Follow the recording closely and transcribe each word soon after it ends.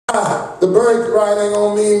birthright ain't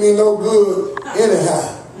gonna mean me no good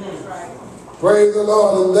anyhow. Praise the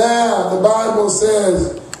Lord. And there the Bible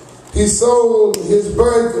says he sold his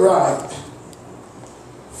birthright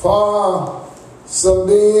for some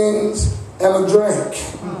beans and a drink.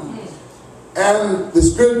 And the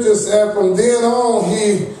scripture said from then on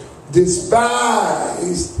he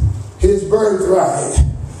despised his birthright.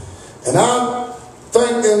 And I'm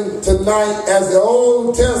thinking tonight, as the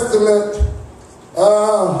Old Testament,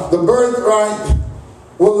 the birthright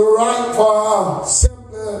was a right for simply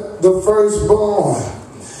the firstborn.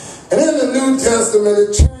 And in the New Testament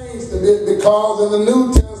it changed a bit, because in the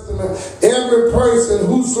New Testament every person,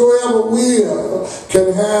 whosoever will,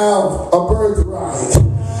 can have a birthright.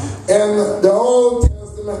 In the Old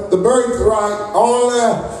Testament, the birthright only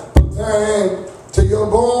pertained to your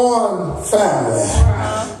born family.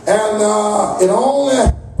 And it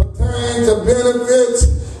only pertained to benefits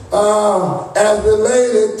as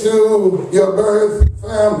related to your birth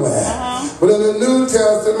family. But in the New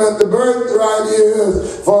Testament, the birthright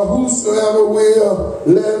is for whosoever will,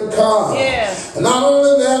 let him come. And not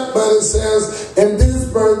only that, but it says in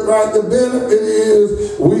this birthright, the benefit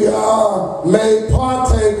is we are made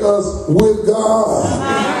partakers with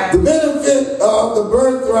God. The benefit of the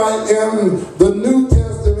birthright in the New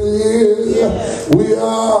Testament is we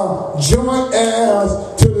are joint heirs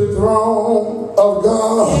to the throne of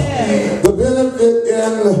God. The benefit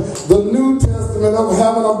in the New Testament of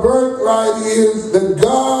having a birthright is that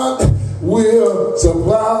God will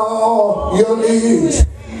supply all your needs.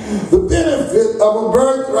 The benefit of a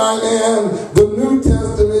birthright in the New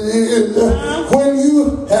Testament is when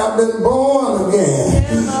you have been born again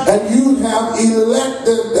and you have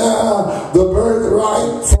elected the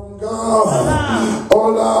birthright from God. Oh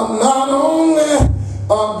Lord, not only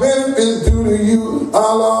are benefits due to you,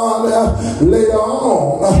 Lord, later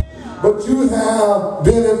on, but you have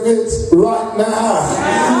benefits right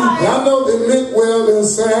now. And I know that Mick well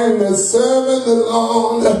is saying that serving the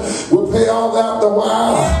Lord will pay off after a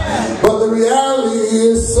while. But the reality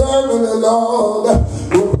is serving the Lord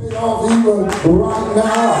will pay off even right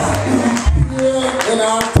now. Here in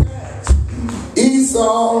our text,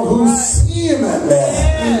 Esau, who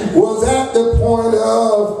seemingly was at the point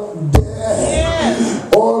of death,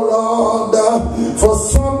 oh Lord, for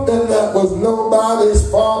something that was nobody's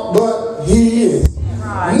fault but his.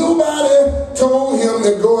 Nobody told him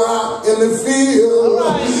to go out in the field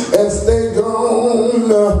and stay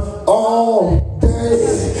gone all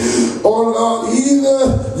day. Oh Lord,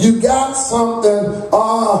 either you got something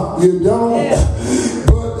or you don't.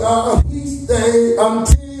 But he stayed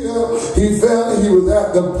until he felt he was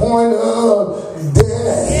at the point of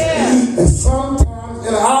death. And sometimes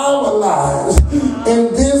in our lives,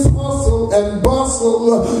 in this hustle and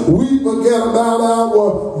bustle, we forget about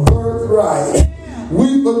our birthright.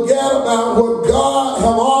 We forget about what God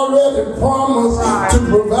have already promised to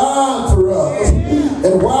provide for us.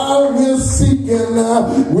 And while we're seeking,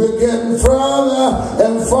 we're getting further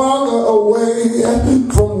and farther away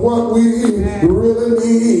from what we really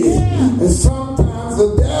need. And sometimes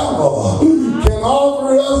the devil can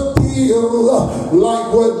offer us deals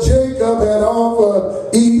like what Jacob had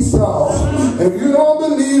offered Esau. If you don't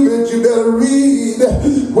believe it, you better read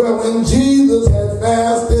where when Jesus had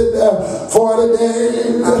fasted 40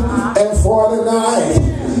 days and 40 nights,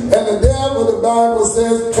 and the devil, the Bible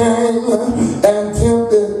says, came and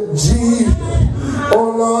tempted Jesus,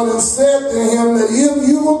 oh Lord, and said to him that if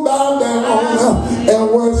you will bow down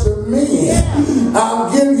and worship me,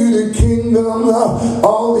 I'll give you the kingdom,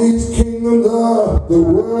 all these kingdoms of the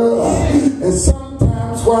world. And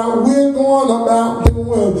sometimes while we're going about doing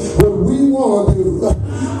what we want to do,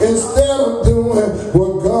 instead of doing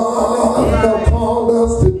what God has called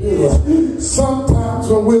us to do, sometimes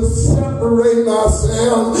when we're separating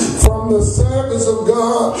ourselves from the service of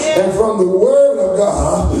God and from the word of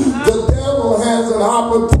God, the devil has an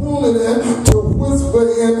opportunity to whisper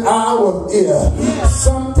in our ear.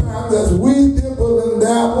 Sometimes as we dibble and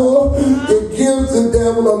dabble, it gives the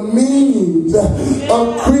devil a means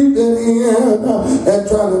of creeping in and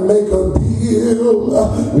trying to make a deal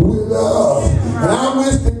with us. And I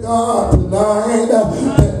wish to God tonight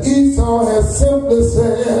that Esau has simply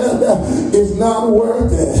said, it's not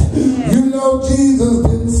worth it. You know, Jesus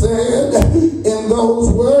didn't say it in those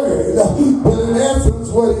words, but in essence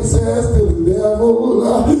what he says to the devil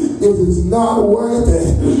is it's not worth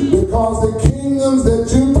it, because the kingdoms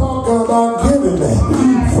that you talking about giving me,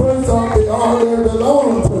 first off, they already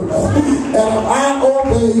belong to me. And if I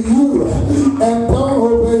obey you and don't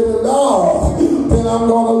obey the law, then I'm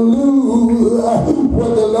going to lose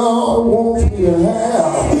what the Lord wants me to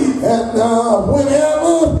have. And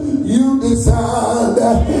whenever you decide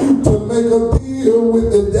to make a a deal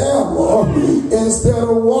with the devil instead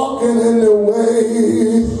of walking in the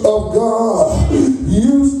ways of God,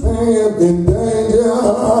 you stand in danger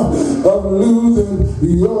of losing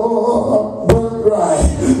your birthright.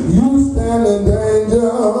 You stand in danger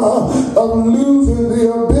of losing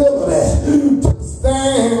the ability to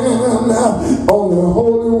stand on the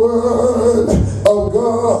holy word of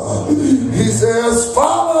God. He says,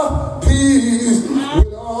 follow peace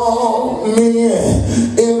with all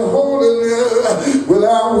men in holiness,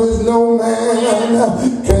 without which no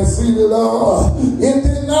man can see the Lord. It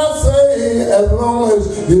did not say as long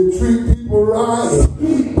as you treat people right,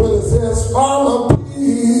 but it says follow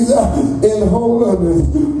peace in holiness.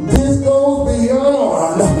 This goes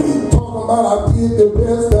beyond talking about I did the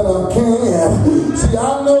best that I can. See, I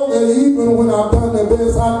know that even when I've done the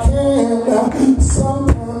best I can,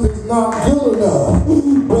 sometimes it's not good enough.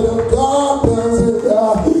 But if God does it,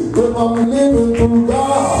 if I'm living through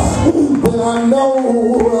God, then I know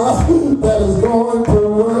that it's going to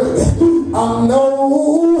work. I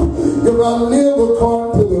know if I live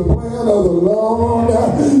according to the plan of the Lord,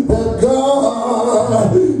 that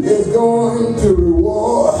God is going to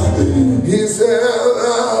reward. He said,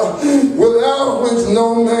 without which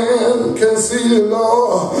no man can see the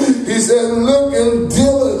Lord. He said, looking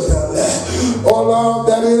diligently, oh Lord,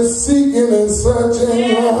 that is seeking and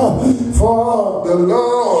searching for the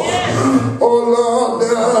Lord. Oh Lord,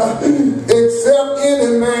 except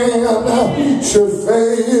any man should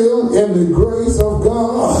fail in the grace of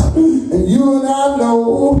God. And you and I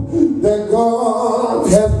know that God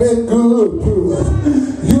has been good to us.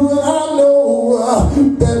 You and I know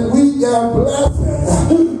that we got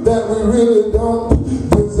blessings that we really don't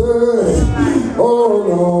deserve. Oh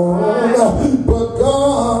Lord, but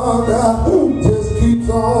God just keeps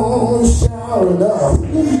on showering us,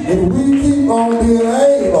 and we keep on being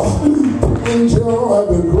able to enjoy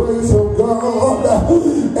the grace of God.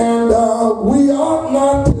 And we ought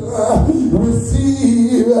not to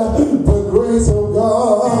receive the grace of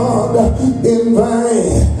God in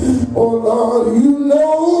vain. Oh Lord, you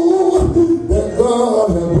know that God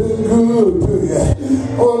has been good to you.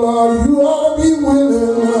 Oh Lord, you ought to be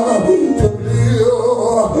willing to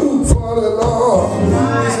live for the Lord.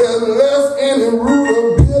 He said, lest any root of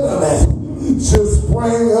bitterness should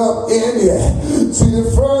spring up in you. See, the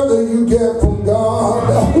further you get from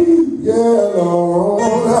God, yeah, Lord,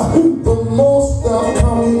 the more stuff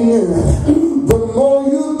coming in, the more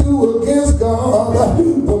you do against God, the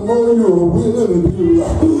more you're willing to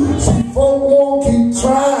do. See, folk won't keep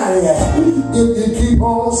trying if you keep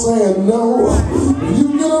on saying no. You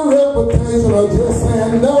get a reputation of just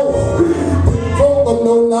saying no, folk will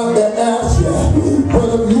know not to ask you. But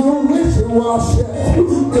if you're wishy-washy,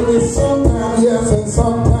 if it's sometimes yes and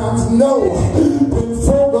sometimes no, then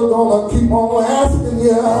folk are gonna keep on asking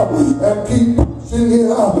you and keep pushing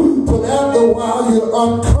you. But after a while you're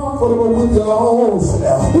uncomfortable with your own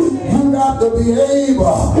self. You got to be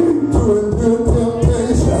able to endure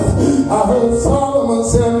temptation. I heard Solomon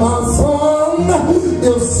say, my son,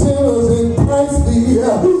 if sinners in Christ be,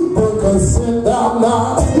 then consent thou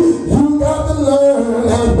not. You got to learn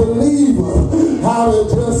as believers how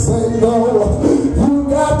to just say no. You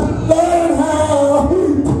got to learn how to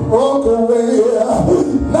walk away,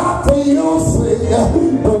 not for your sake,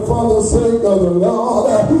 but for the sake of the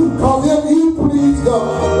Lord. Because if you please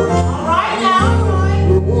God,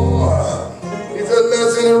 reward. He said,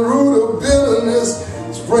 lest any root of bitterness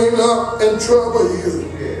spring up and trouble you,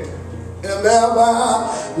 and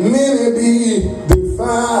thereby many be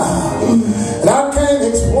defiled. And I can't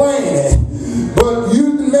explain it, but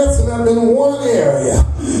you messing up in one area,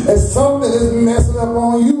 and something is messing up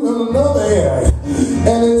on you in another area.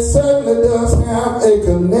 And it certainly does have a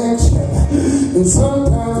connection. And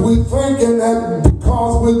sometimes we're thinking that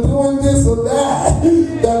because we're doing this or that,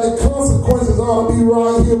 that the consequences ought to be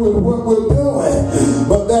right here with what we're